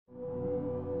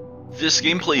This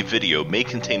gameplay video may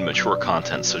contain mature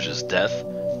content such as death,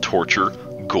 torture,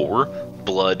 gore,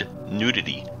 blood,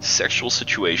 nudity, sexual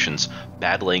situations,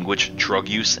 bad language, drug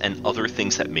use, and other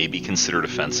things that may be considered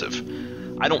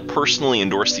offensive. I don't personally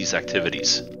endorse these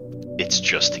activities. It's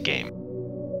just a game.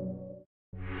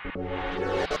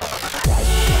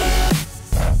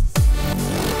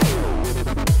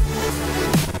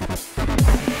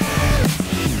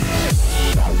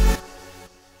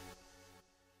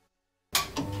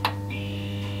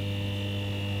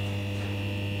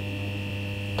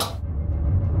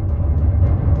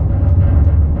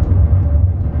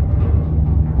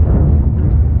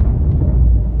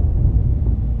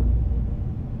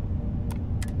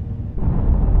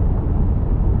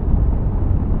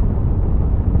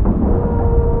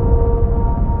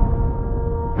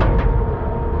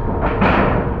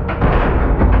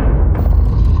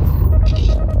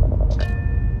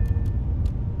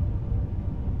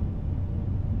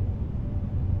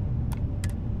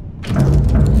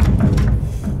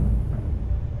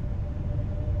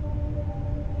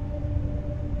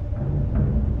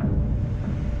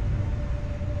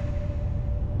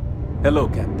 Hello,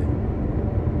 Captain.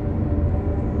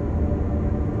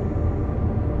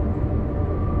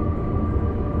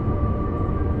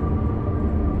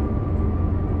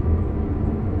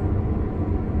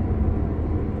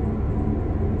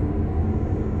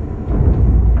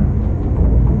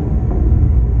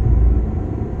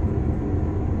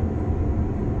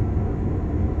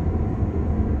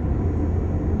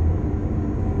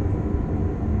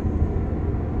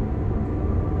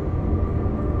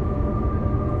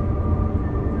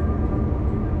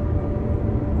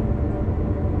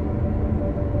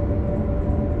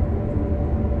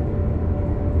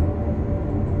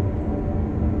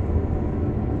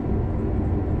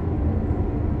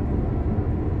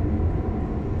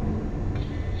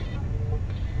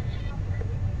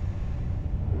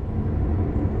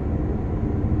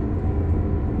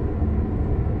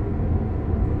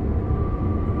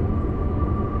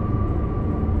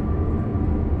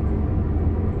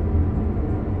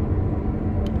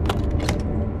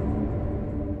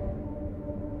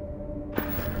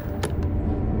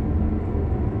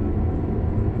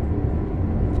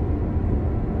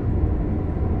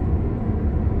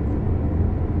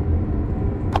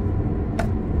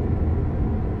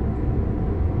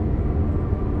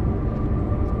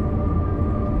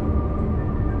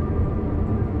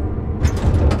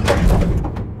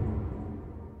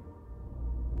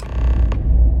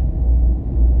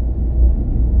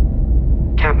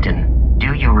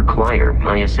 Require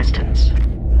my assistance.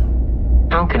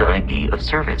 How can I be of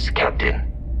service,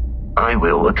 Captain? I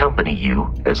will accompany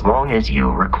you as long as you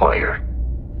require.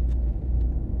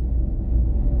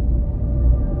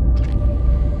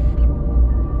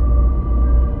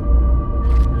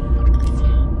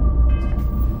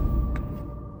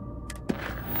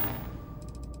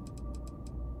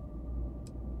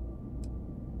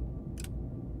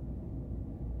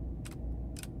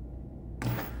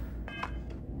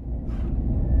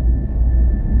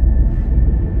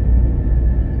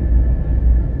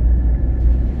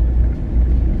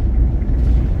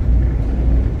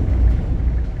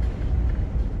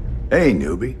 Hey,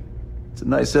 newbie. It's a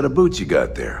nice set of boots you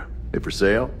got there. They for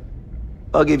sale?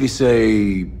 I'll give you,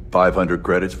 say, 500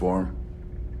 credits for them.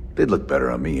 They'd look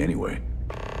better on me anyway.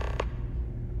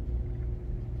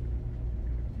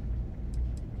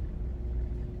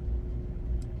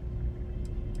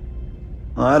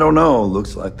 I don't know.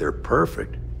 Looks like they're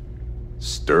perfect.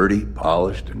 Sturdy,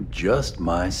 polished, and just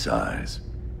my size.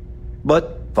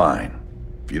 But fine.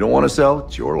 If you don't want to sell,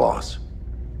 it's your loss.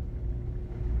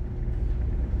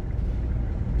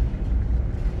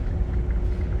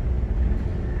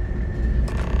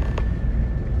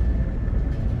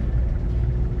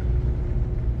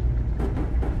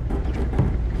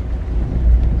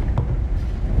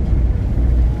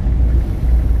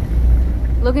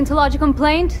 Looking to lodge a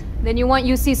complaint? Then you want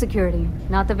UC security,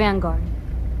 not the Vanguard.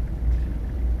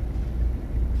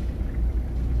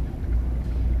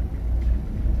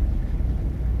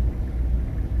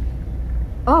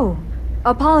 Oh,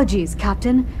 apologies,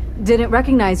 Captain. Didn't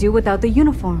recognize you without the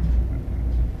uniform.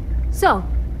 So,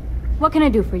 what can I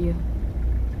do for you?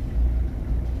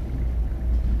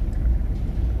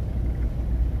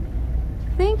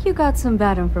 Think you got some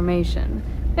bad information.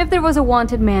 If there was a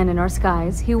wanted man in our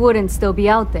skies, he wouldn't still be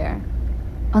out there.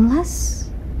 Unless...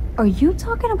 Are you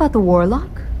talking about the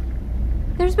Warlock?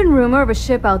 There's been rumor of a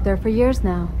ship out there for years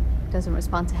now. Doesn't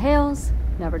respond to hails,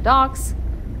 never docks.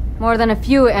 More than a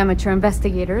few amateur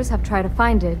investigators have tried to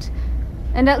find it,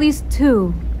 and at least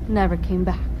 2 never came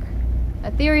back.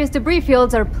 Aetherius debris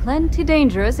fields are plenty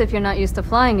dangerous if you're not used to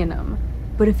flying in them,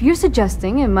 But if you're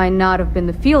suggesting it might not have been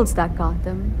the fields that got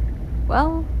them,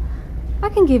 well, I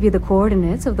can give you the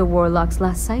coordinates of the Warlock's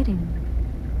last sighting.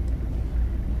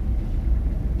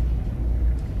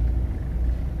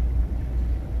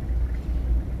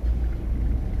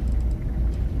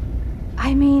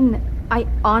 I mean, I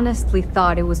honestly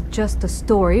thought it was just a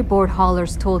story board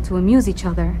haulers told to amuse each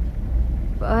other.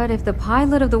 But if the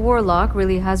pilot of the Warlock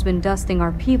really has been dusting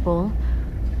our people,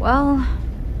 well,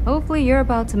 hopefully you're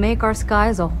about to make our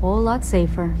skies a whole lot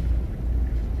safer.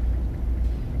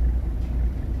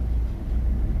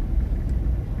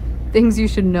 Things you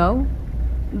should know?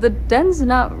 The den's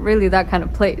not really that kind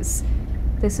of place.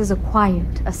 This is a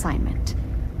quiet assignment.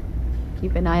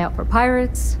 Keep an eye out for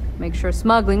pirates, make sure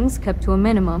smuggling's kept to a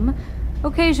minimum,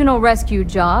 occasional rescue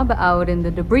job out in the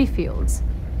debris fields.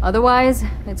 Otherwise,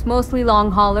 it's mostly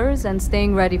long haulers and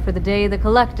staying ready for the day the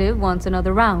Collective wants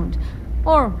another round,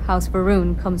 or House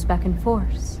Varun comes back in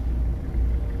force.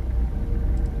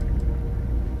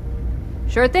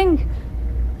 Sure thing.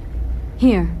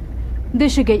 Here,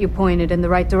 this should get you pointed in the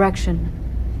right direction.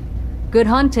 Good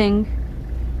hunting,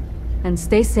 and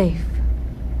stay safe.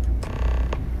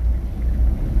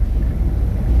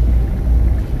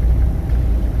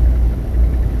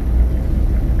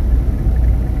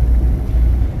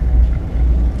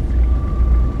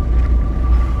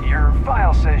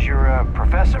 Says you're a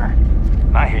professor?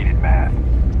 I hated math.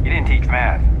 You didn't teach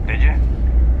math, did you?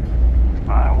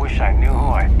 I wish I knew who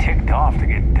I ticked off to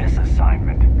get this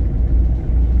assignment.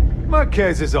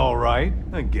 Marquez is all right,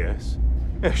 I guess.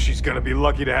 She's gonna be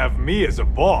lucky to have me as a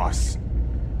boss.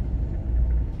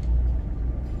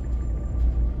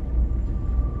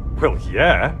 Well,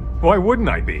 yeah. Why wouldn't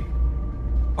I be?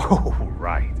 Oh,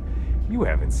 right. You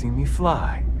haven't seen me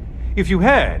fly. If you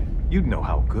had, you'd know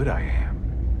how good I am.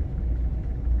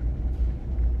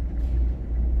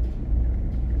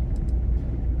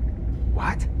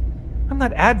 What? I'm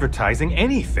not advertising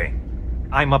anything.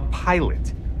 I'm a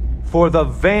pilot. For the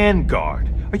Vanguard.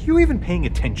 Are you even paying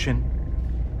attention?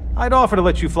 I'd offer to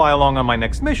let you fly along on my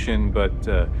next mission, but,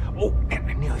 oh, and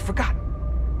I nearly forgot.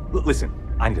 Listen,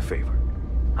 I need a favor.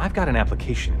 I've got an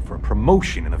application in for a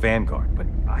promotion in the Vanguard, but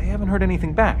I haven't heard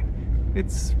anything back.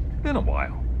 It's been a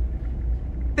while.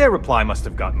 Their reply must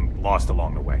have gotten lost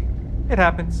along the way. It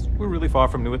happens. We're really far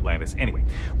from New Atlantis. Anyway,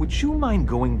 would you mind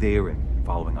going there and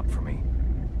following up for me?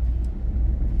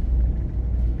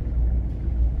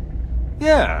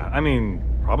 Yeah, I mean,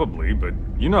 probably, but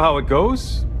you know how it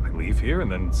goes. I leave here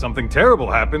and then something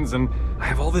terrible happens and I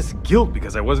have all this guilt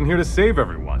because I wasn't here to save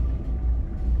everyone.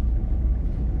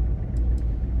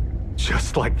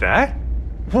 Just like that?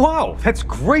 Wow, that's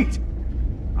great!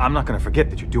 I'm not gonna forget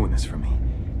that you're doing this for me.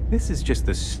 This is just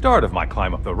the start of my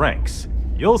climb up the ranks.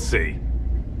 You'll see.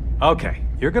 Okay,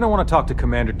 you're gonna want to talk to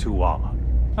Commander Tuwala.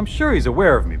 I'm sure he's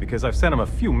aware of me because I've sent him a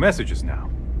few messages now.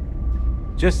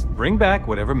 Just bring back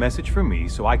whatever message for me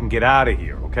so I can get out of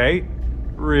here, okay?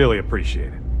 Really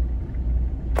appreciate it.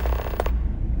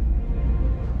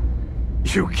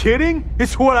 You kidding?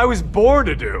 It's what I was born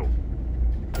to do!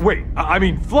 Wait, I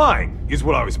mean flying is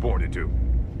what I was born to do.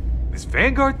 This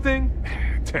Vanguard thing?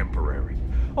 Temporary.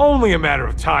 Only a matter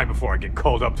of time before I get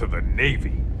called up to the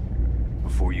Navy.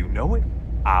 Before you know it,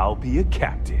 I'll be a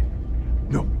captain.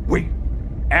 No, wait.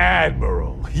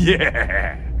 Admiral,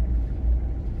 yeah!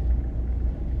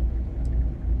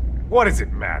 What does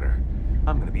it matter?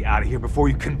 I'm gonna be out of here before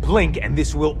you can blink, and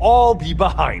this will all be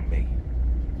behind me.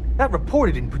 That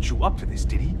reporter didn't put you up to this,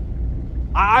 did he?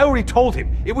 I already told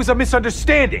him. It was a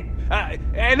misunderstanding.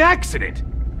 An accident.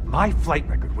 My flight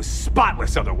record was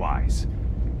spotless otherwise.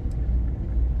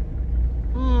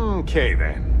 Okay,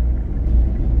 then.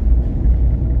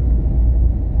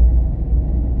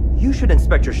 You should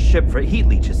inspect your ship for heat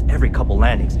leeches every couple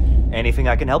landings. Anything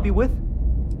I can help you with?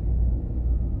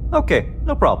 Okay,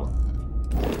 no problem.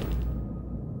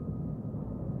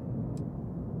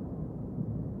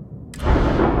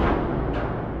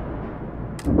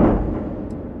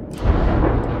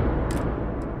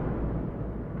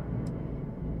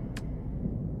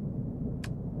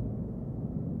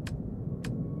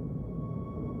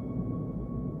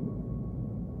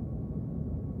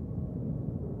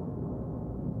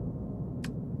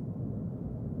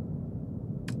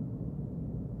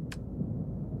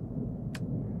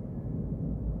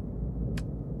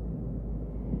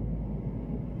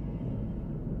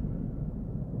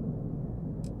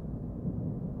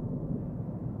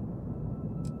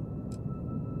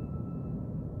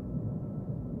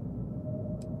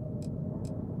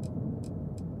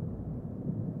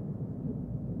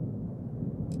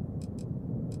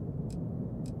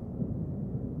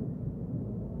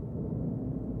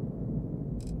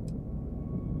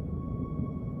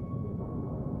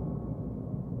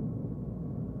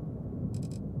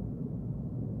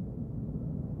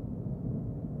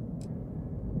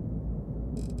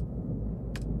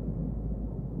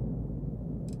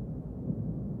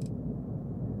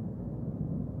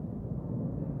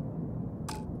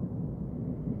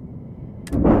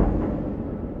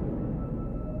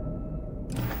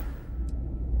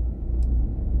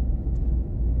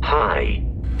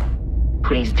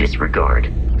 Please disregard.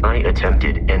 I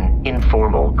attempted an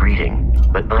informal greeting,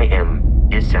 but I am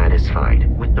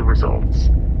dissatisfied with the results.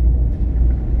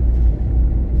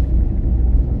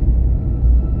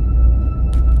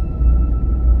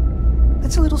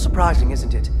 It's a little surprising,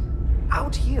 isn't it?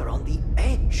 Out here on the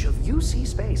edge of UC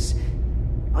space,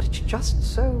 but it's just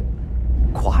so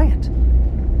quiet.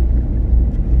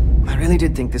 I really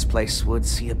did think this place would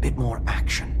see a bit more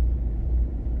action.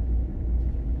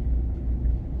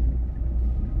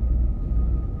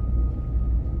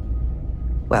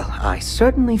 Well, I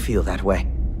certainly feel that way.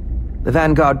 The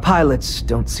Vanguard pilots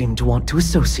don't seem to want to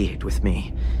associate with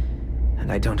me.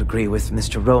 And I don't agree with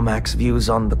Mr. Romack's views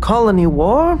on the colony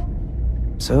war,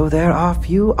 so there are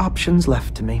few options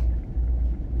left to me.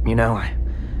 You know, I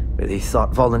really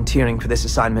thought volunteering for this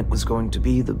assignment was going to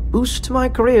be the boost to my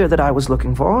career that I was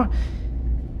looking for.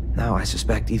 Now I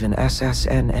suspect even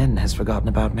SSNN has forgotten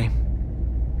about me.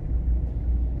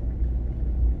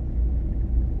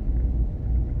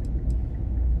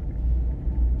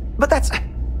 But that's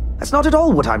not at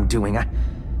all what I'm doing. I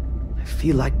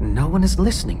feel like no one is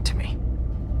listening to me.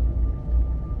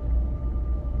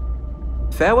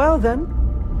 Farewell, then.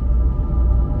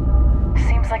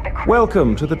 Seems like the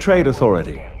Welcome to the Trade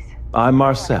Authority. I'm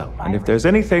Marcel, and if there's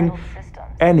anything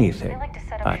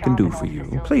I can do for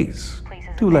you, please,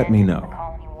 do let me know.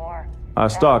 Our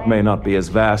stock may not be as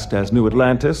vast as New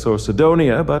Atlantis or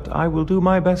Sidonia, but I will do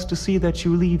my best to see that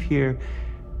you leave here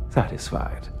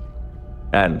satisfied.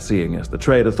 And seeing as the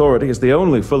Trade Authority is the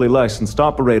only fully licensed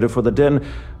operator for the Den,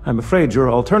 I'm afraid your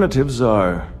alternatives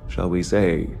are, shall we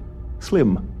say,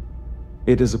 slim.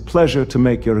 It is a pleasure to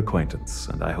make your acquaintance,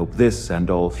 and I hope this and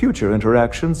all future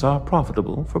interactions are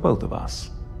profitable for both of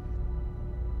us.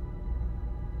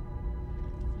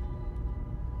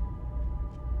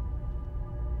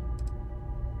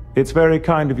 It's very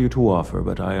kind of you to offer,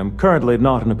 but I am currently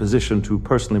not in a position to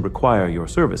personally require your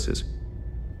services.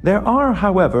 There are,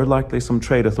 however, likely some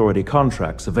Trade Authority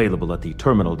contracts available at the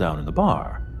terminal down in the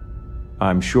bar.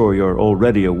 I'm sure you're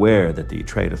already aware that the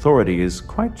Trade Authority is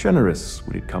quite generous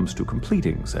when it comes to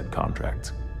completing said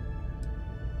contracts.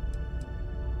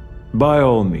 By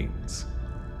all means.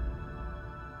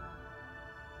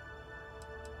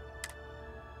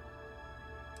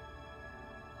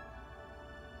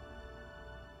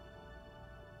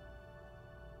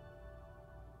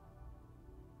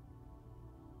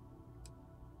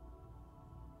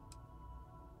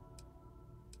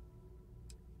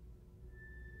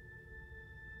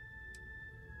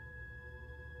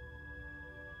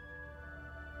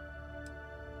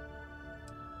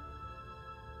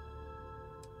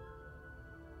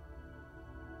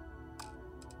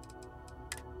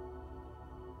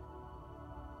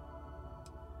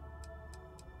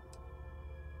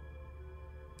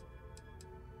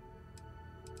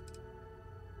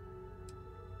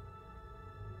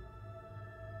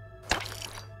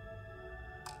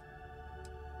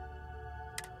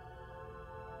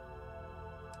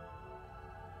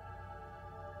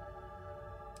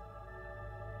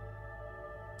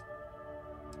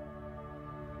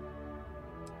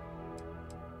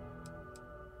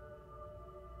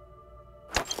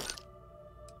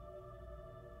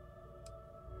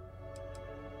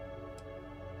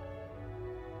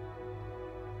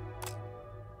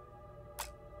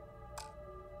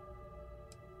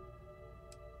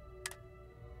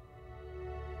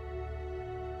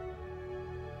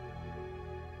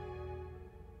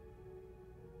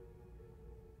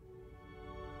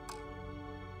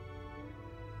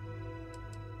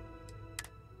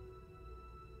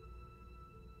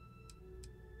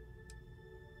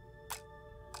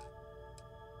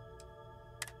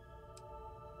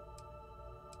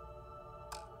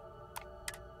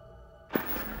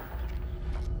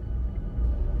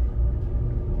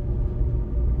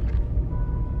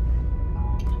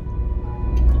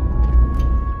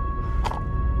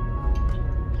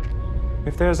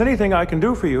 If there's anything I can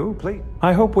do for you, please.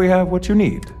 I hope we have what you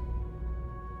need.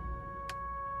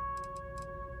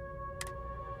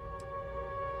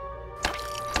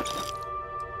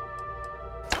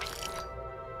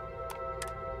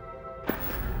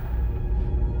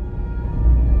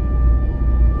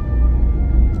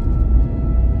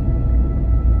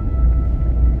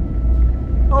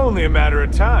 Only a matter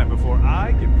of time before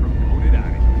I get promoted out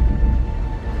of here.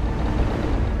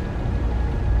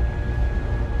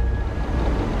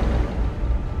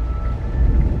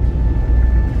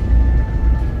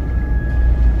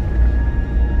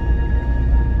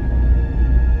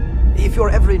 If you're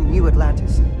ever in New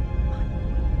Atlantis,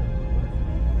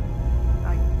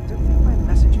 I don't think my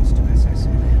messages to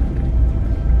SSN.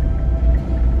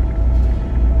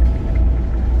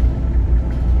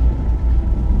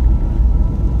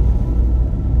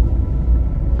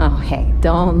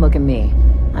 Don't look at me.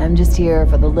 I'm just here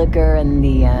for the liquor and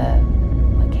the,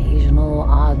 occasional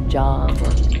odd job or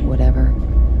whatever.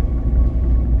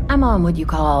 I'm on what you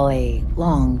call a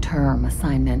long-term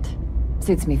assignment.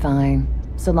 Suits me fine,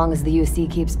 so long as the UC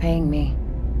keeps paying me.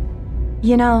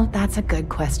 You know, that's a good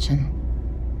question.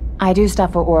 I do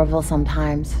stuff for Orville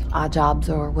sometimes, odd jobs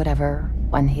or whatever,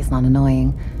 when he's not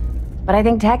annoying. But I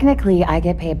think technically I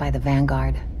get paid by the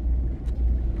Vanguard.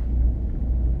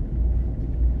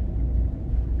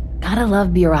 Gotta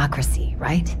love bureaucracy,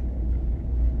 right?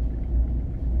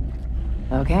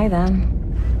 Okay then.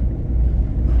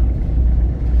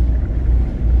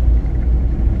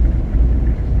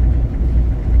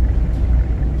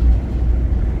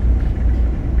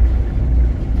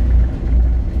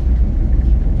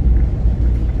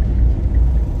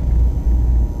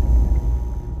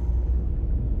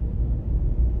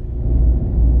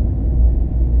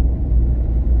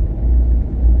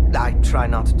 I try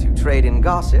not to trade in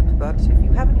gossip, but if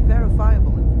you have any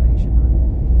verifiable information...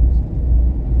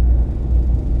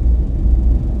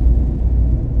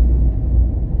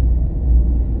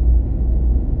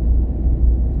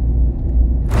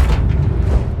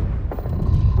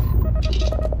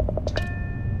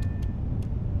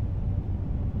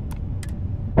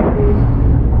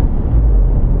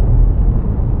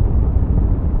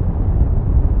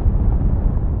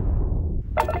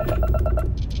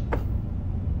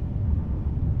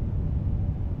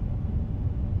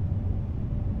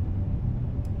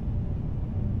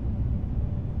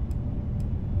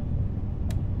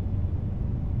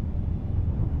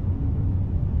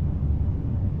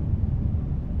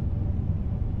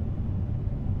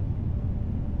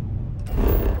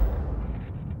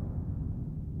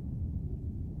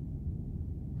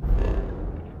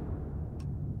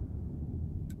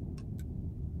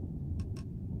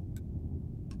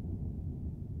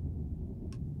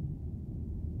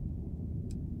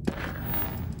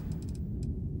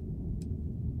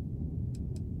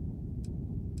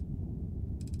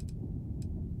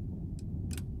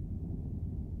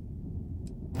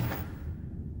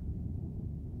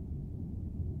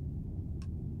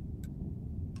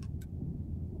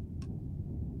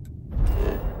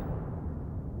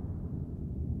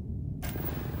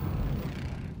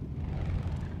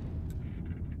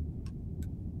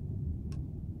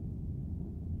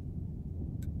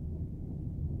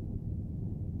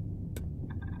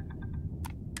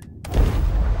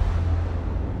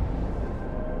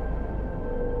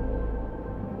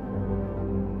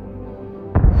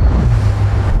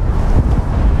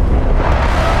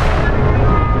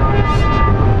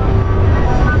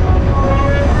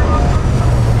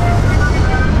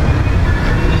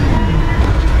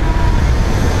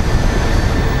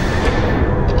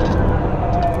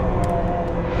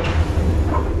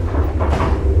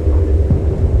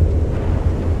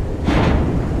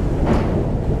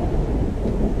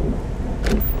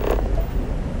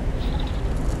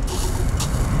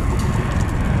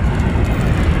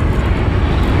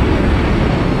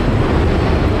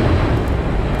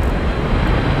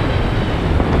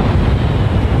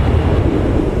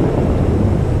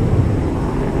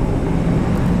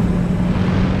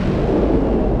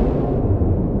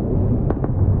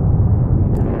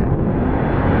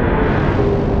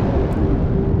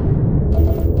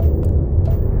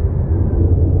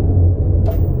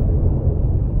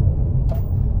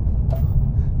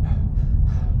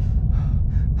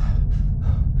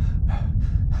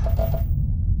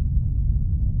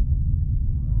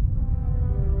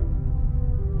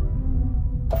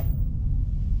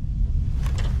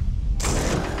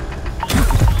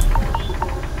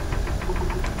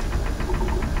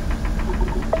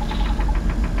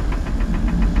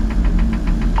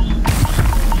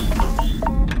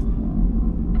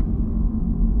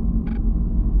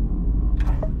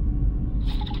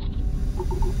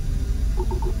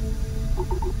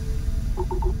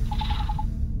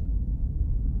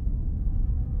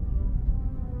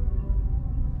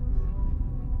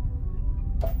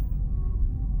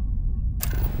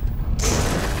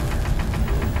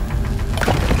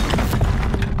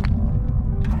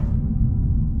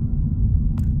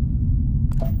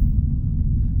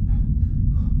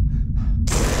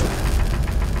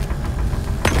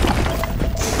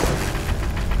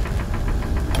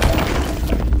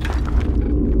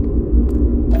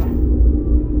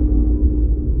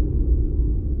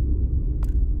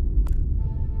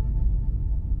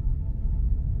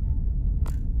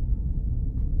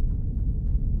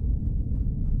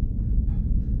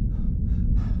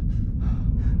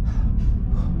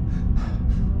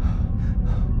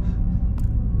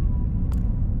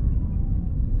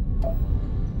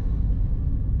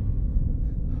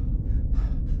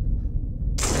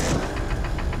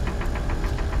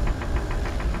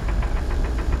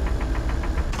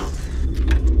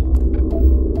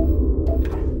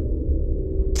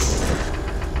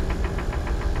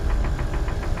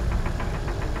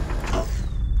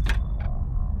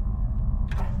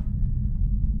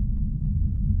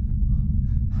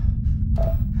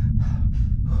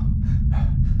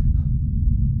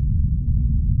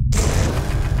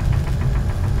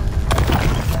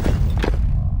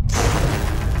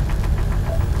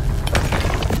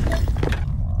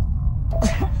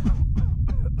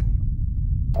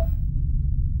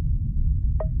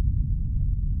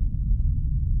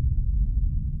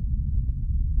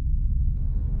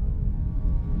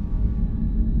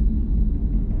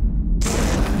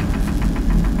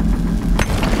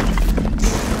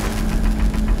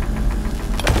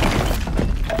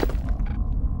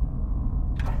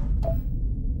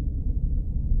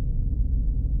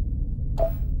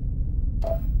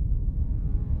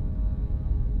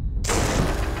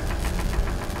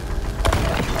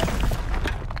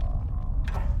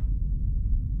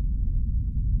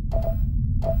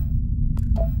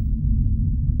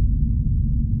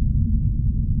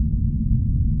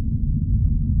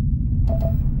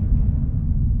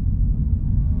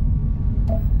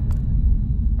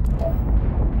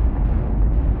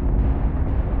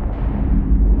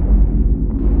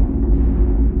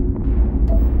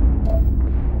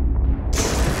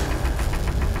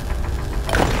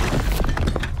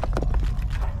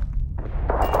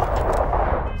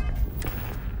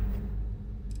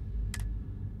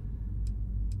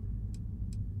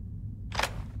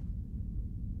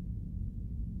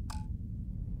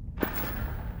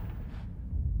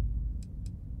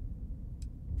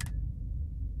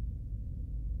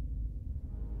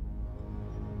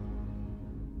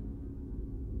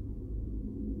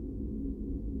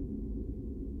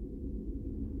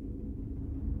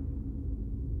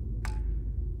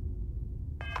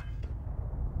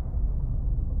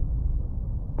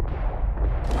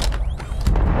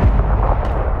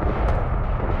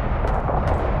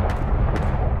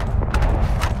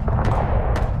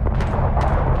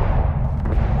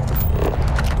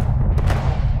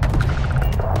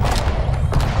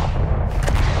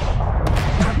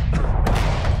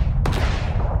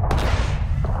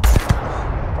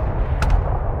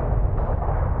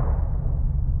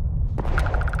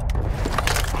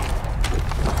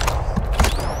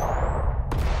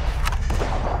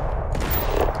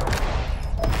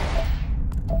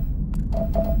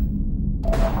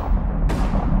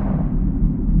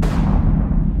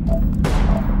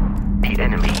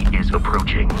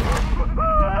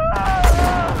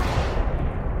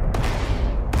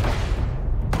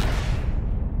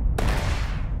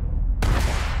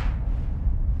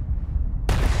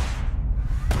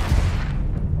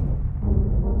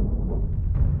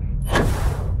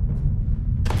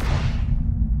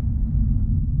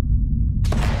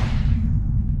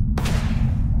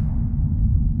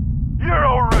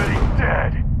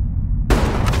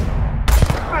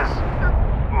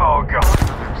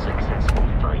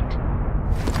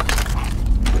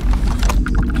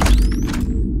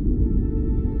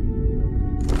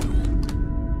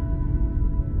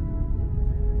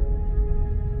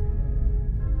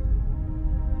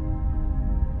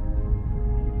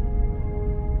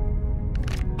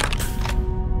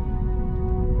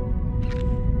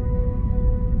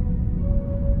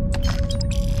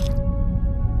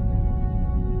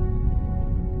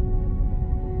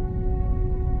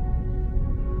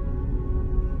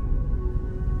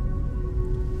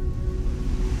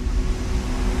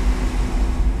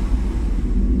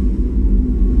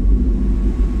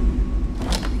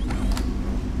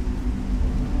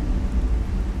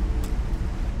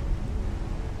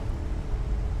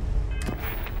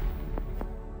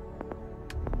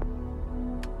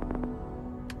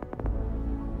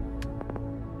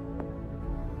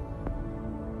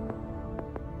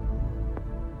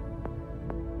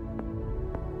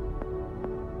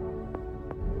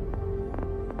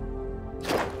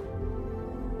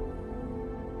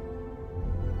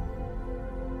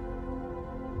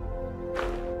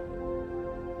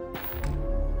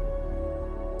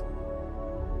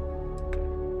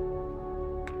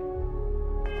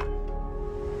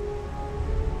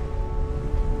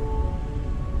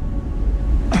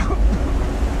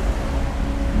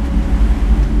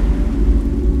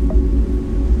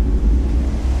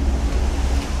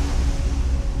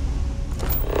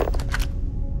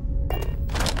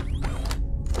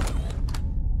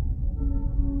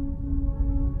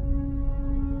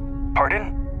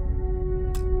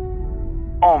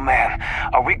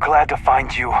 are we glad to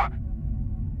find you.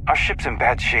 Our ship's in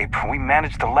bad shape. We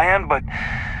managed to land, but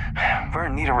we're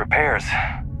in need of repairs.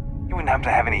 You wouldn't happen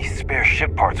to have any spare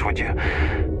ship parts, would you?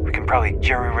 We can probably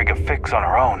jerry-rig a fix on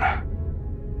our own.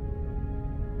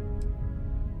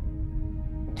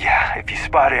 Yeah, if you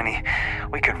spot any,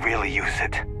 we could really use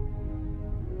it.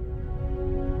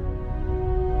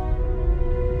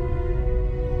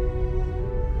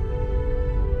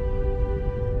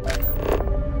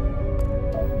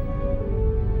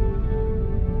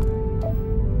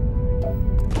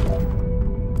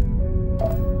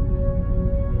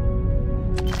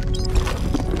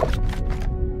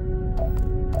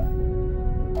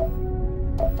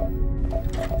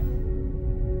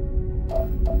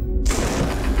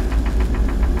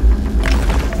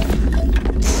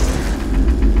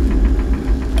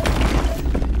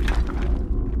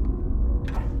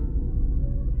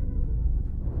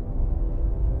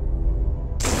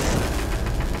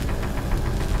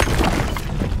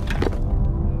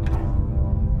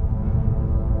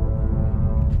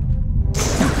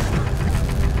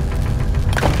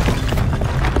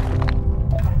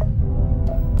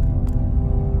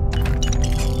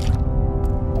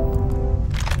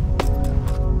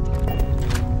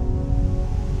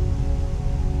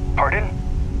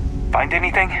 Pardon? Find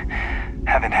anything?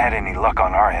 Haven't had any luck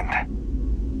on our end.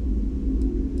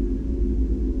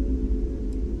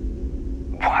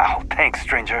 Wow, thanks,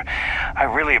 stranger. I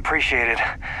really appreciate it.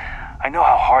 I know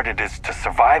how hard it is to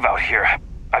survive out here.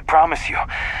 I promise you,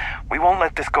 we won't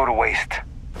let this go to waste.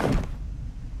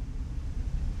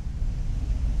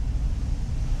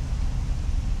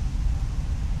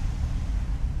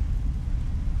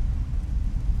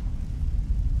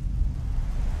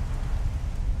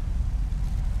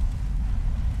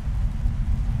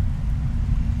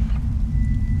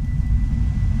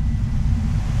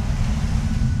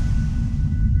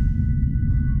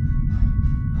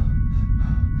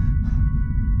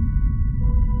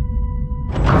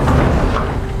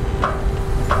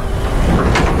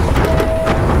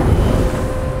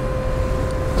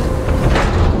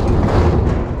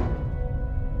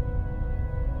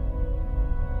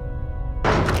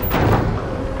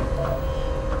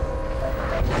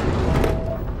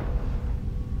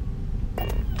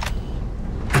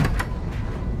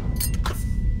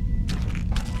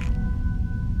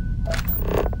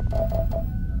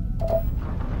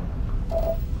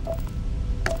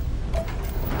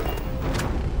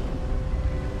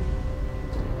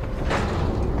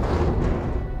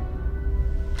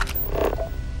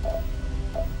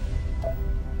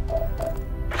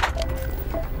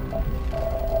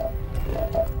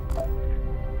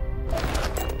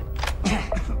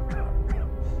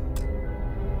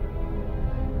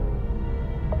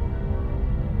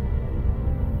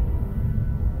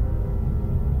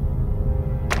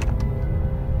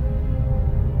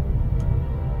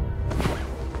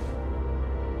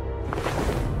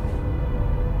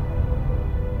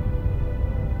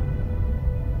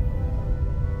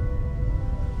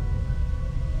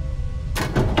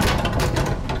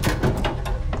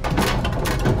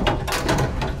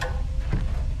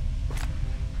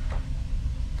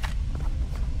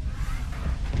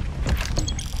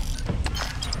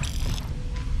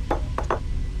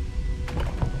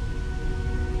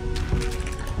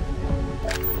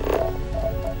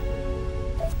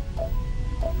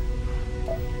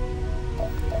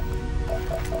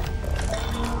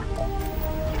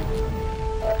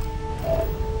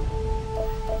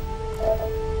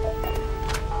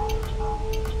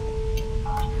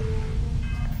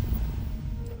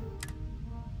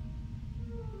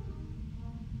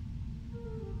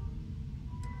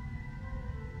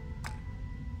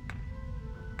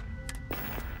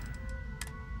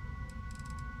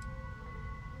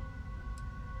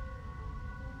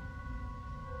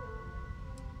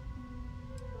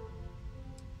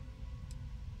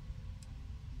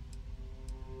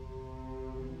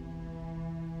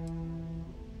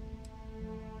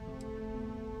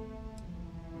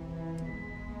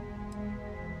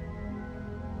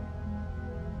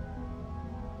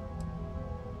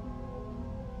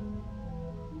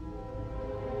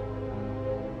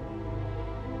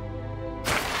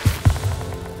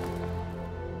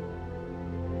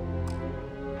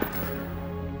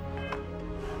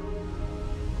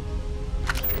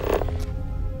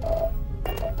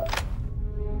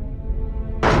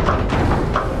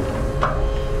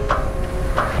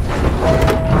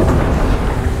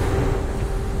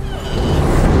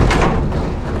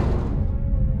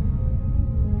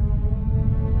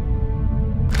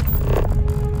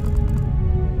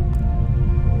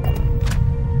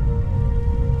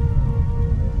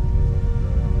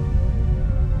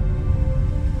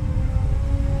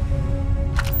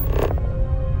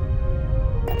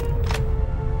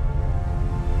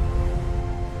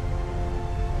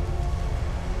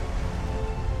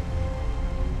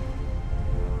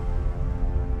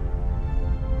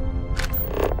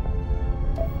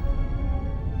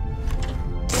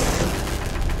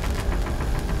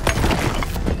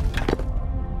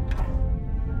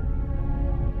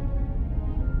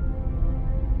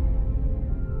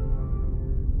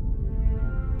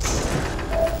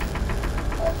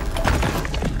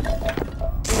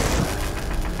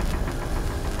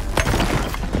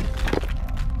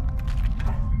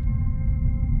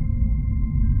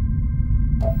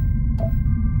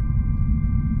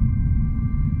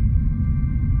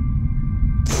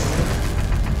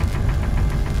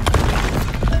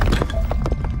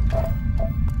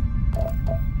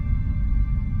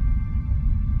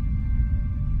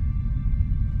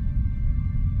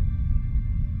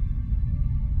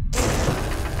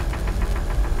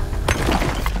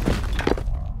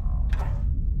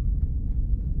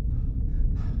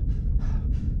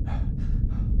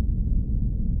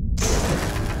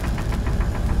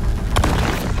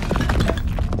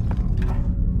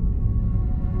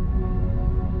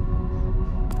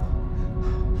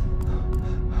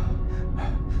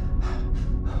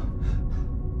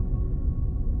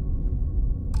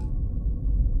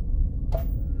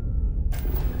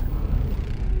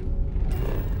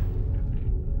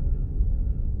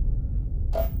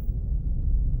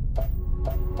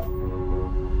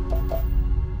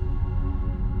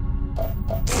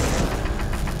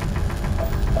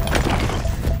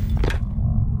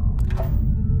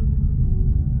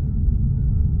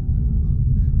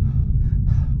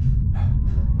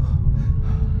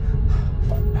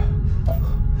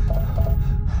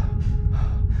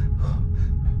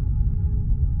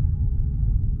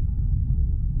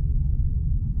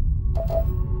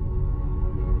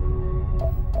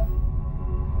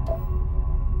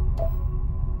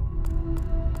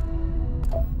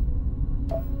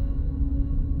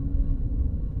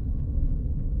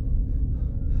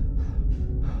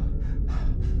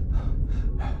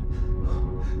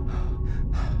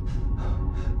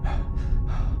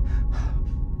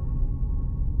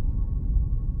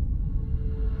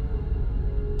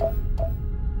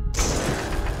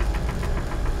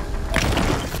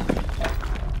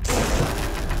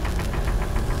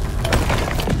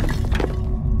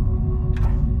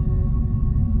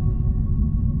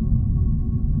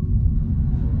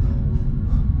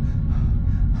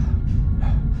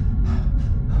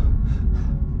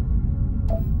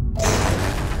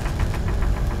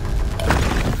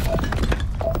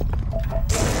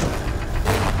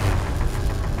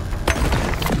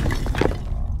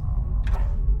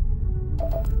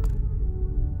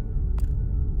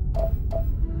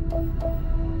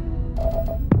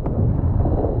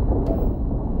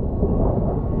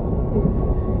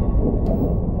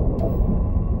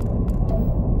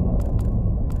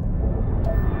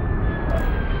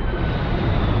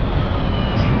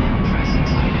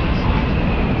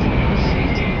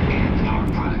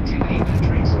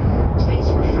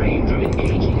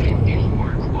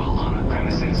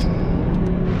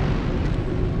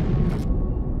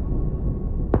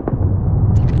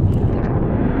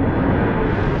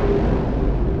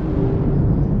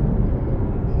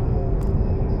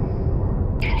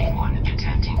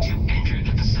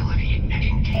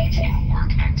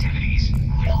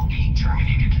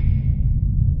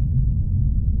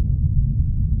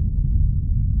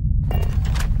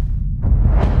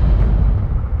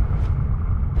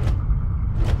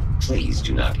 Please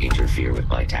do not interfere with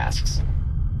my tasks.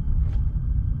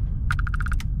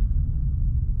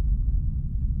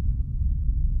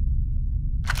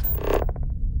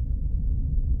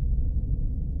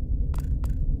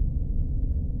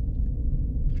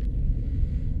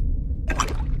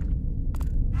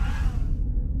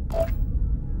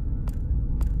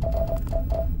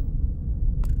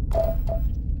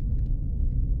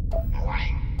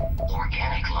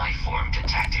 Organic life form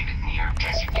detected near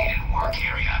designated work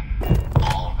area.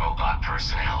 All robot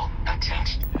personnel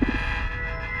attempt.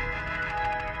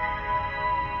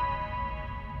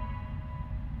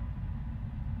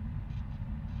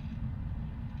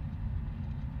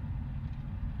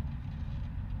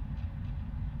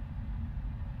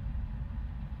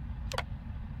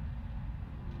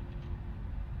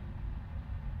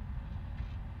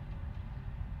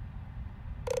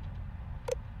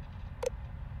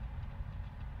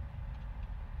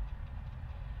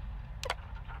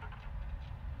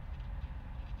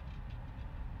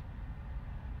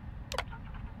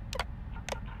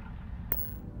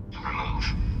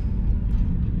 Remove.